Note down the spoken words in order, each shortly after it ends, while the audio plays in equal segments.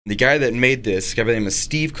The guy that made this, guy by the name of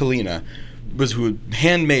Steve Kalina, was who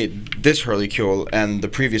handmade this Hurley Ceol and the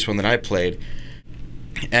previous one that I played.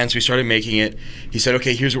 And so we started making it. He said,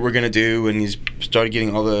 okay, here's what we're going to do. And he's started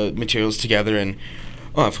getting all the materials together. And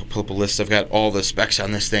I've pulled up a list. I've got all the specs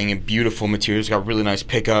on this thing and beautiful materials. Got really nice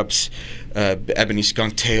pickups, ebony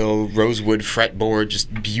skunk tail, rosewood fretboard,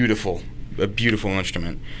 just beautiful. A beautiful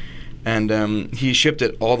instrument. And he shipped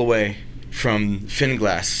it all the way from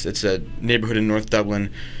Finglass. It's a neighborhood in North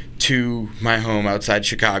Dublin to my home outside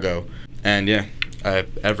Chicago. And yeah,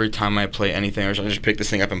 every time I play anything, I just pick this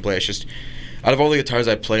thing up and play. It's just, out of all the guitars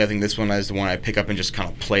I play, I think this one is the one I pick up and just kind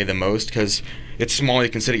of play the most, because it's small. You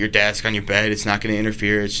can sit at your desk, on your bed. It's not going to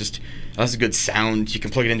interfere. It's just, it has a good sound. You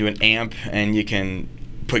can plug it into an amp and you can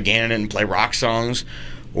put gain in it and play rock songs,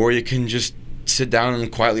 or you can just sit down and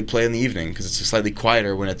quietly play in the evening, because it's slightly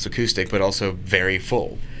quieter when it's acoustic, but also very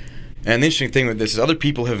full. And the interesting thing with this is other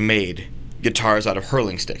people have made guitars out of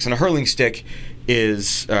hurling sticks. And a hurling stick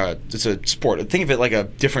is, it's a sport. Think of it like a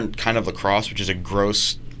different kind of lacrosse, which is a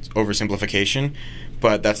gross oversimplification,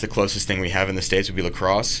 but that's the closest thing we have in the States would be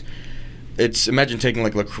lacrosse. It's, imagine taking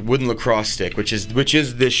like a wooden lacrosse stick, which is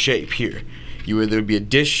this shape here. There would be a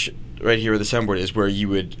dish right here where the soundboard is, where you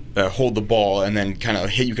would hold the ball and then kind of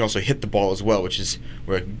hit. You can also hit the ball as well, which is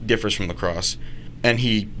where it differs from lacrosse. And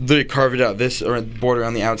he literally carved it out. This border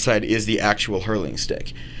on the outside is the actual hurling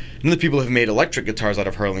stick. And other people have made electric guitars out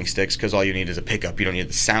of hurling sticks, because all you need is a pickup. You don't need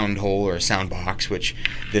the sound hole or a sound box, which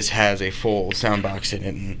this has a full sound box in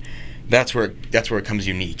it. And that's where it becomes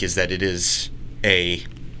unique, is that it is a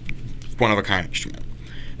one-of-a-kind instrument.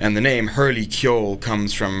 And the name Hurley Ceol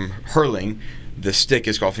comes from hurling. The stick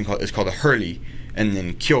is called a hurley, and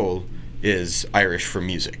then ceol is Irish for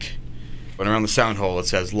music. But around the sound hole it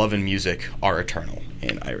says "Love and music are eternal"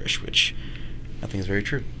 in Irish, which I think is very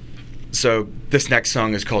true. So this next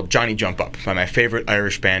song is called "Johnny Jump Up" by my favorite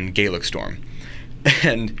Irish band, Gaelic Storm.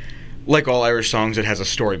 And like all Irish songs, it has a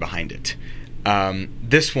story behind it.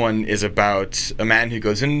 This one is about a man who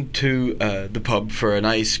goes into the pub for a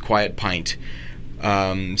nice quiet pint.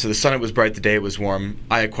 So the sun, it was bright, the day it was warm.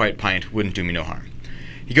 A quiet pint wouldn't do me no harm.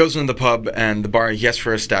 He goes into the pub and he asks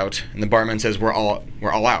for a stout, and the barman says we're all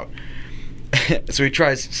out. So he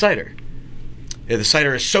tries cider. Yeah, the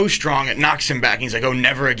cider is so strong it knocks him back, and he's like, oh,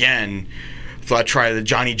 never again. So I try the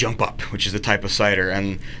Johnny Jump Up, which is the type of cider.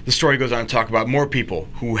 And the story goes on to talk about more people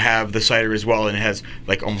who have the cider as well, and it has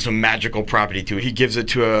like almost a magical property to it. He gives it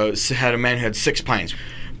to a man who had 6 pints,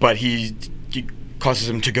 but he causes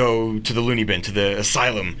him to go to the loony bin, to the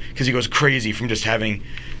asylum, because he goes crazy from just having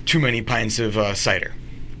too many pints of cider.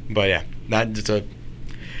 But yeah,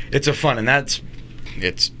 it's a fun, and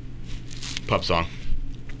it's pub song.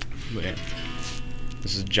 But yeah,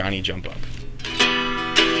 this is Johnny Jump Up.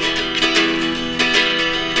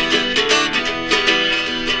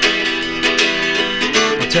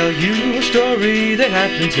 I'll tell you a story that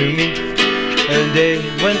happened to me. A day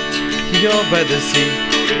went all by the sea.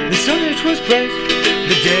 The sun it was bright,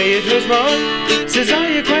 the day it was warm. Says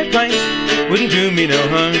I, a quiet pint wouldn't do me no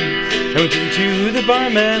harm. I went into the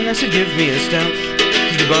barman, I said give me a stout.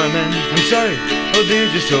 Says the barman, I'm sorry, oh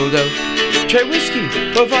beer just sold out. Try whiskey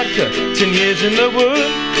or vodka, 10 years in the wood.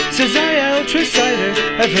 Says I, I'll try cider,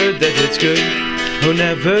 I've heard that it's good. Oh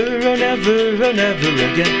never, oh never, oh never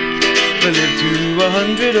again. If I live to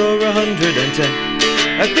 100 or 110.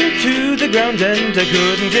 I fell to the ground and I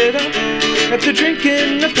couldn't get up after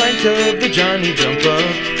drinking a pint of the Johnny Jump Up.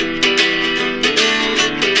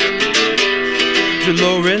 The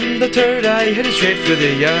lowering the third, I headed straight for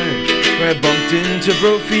the yard, where I bumped into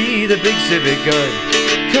Brophy, the big civic guard.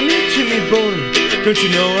 Come here to me, boy, don't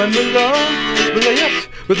you know I'm the law? Well, I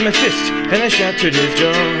upped with my fist and I shattered his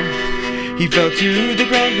jaw. He fell to the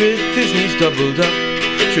ground with his knees doubled up.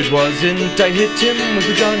 Sure it wasn't I hit him with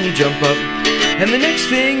the Johnny Jump Up. And the next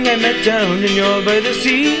thing I met down in You're by the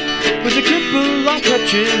Sea was a cripple on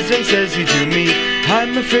crutches, and says he to me,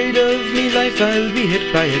 I'm afraid of me life, I'll be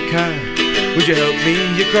hit by a car. Would you help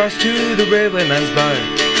me across to the railway man's bar?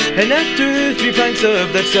 And after 3 pints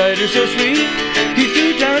of that cider so sweet, he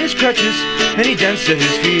threw down his crutches and he danced at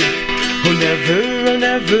his feet. Oh never, oh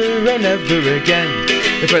never, oh never again,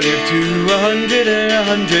 if I live to 100 or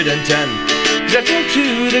 110. Cause I fell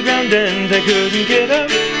to the ground and I couldn't get up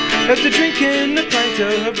after drinking a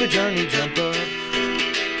pint of the Johnny Jump Up.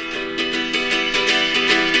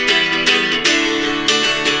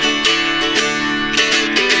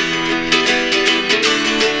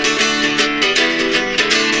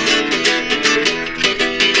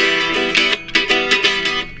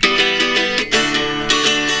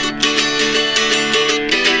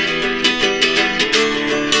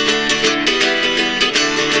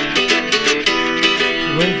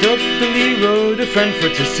 Went happily rode a friend for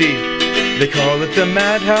to see. They call it the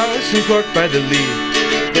madhouse in Cork by the Lee.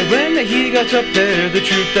 But when he got up there, the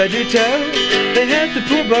truth I do tell, they had the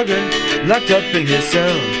poor bugger locked up in his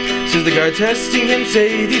cell. Says the guard testing him,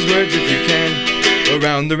 say these words if you can.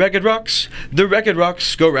 Around the ragged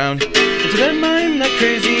rocks go round. To them I'm not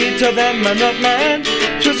crazy, tell them I'm not mad.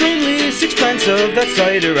 'Twas only 6 pints of that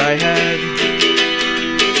cider I had.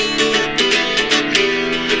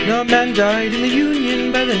 Now a man died in the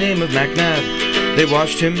Union by the name of MacNab. They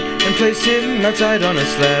washed him and placed him outside on a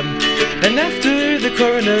slab. And after the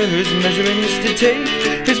coroner's measurements did take,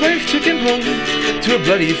 his wife took him home to a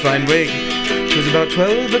bloody fine wig. 'Twas about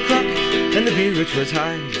 12 o'clock and the beer which was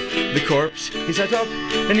high. The corpse he sat up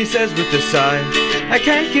and he says with a sigh, I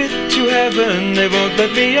can't get to heaven, they won't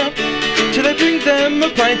let me up till I bring them a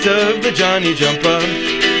pint of the Johnny Jump Up.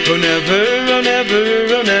 Oh never, oh never,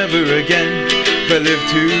 oh never again, if I live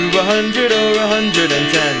to 100 or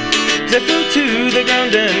 110. 'Cause I fell to the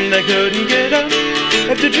ground and I couldn't get up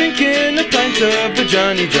after drinking a pint of the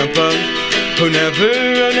Johnny Jump Up. Oh never,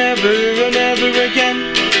 oh never, oh never again,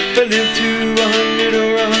 if I live to 100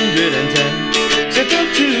 or 110. 'Cause I fell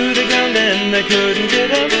to the ground and I couldn't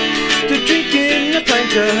get up after drinking a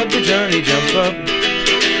pint of the Johnny Jump Up.